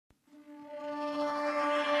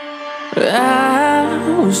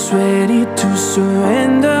I was ready to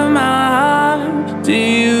surrender my heart to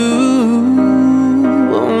you,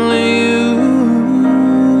 only you.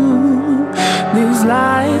 These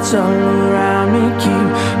lights all around me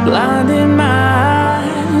keep blinding my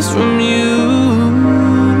eyes from you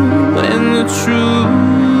and the truth.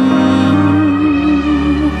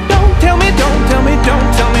 Don't tell me, don't tell me,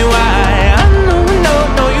 don't tell me why. I know, no,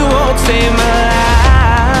 no, you won't save my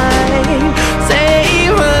life,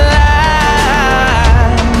 save my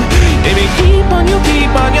life. Baby, keep on,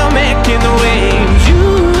 you're making the waves. You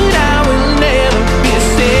and I will never be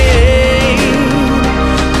safe,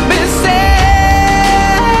 be safe.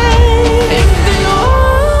 If the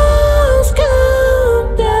walls come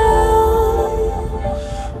down,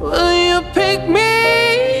 will you pick me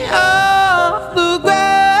off the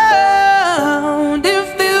ground? If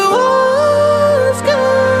the walls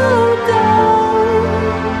come down,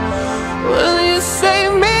 will you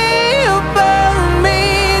save me or burn me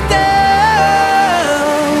down?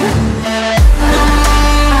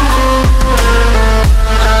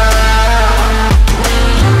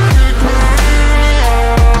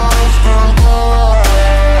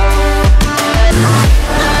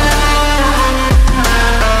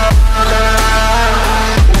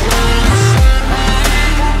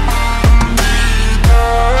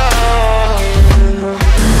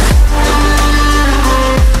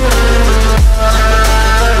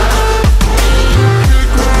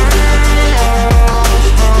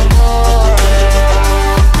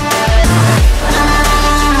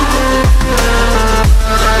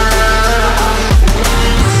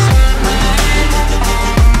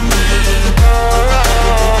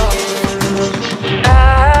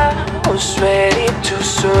 I was ready to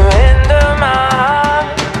surrender my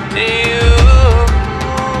heart to you,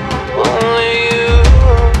 only you.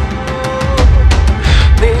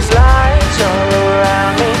 These lights all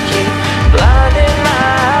around me keep blinding my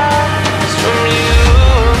eyes from you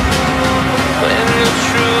and the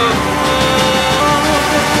truth.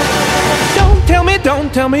 Don't tell me, don't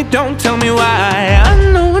tell me, don't tell me why. I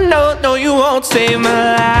know, no, no, you won't save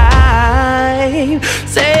my life.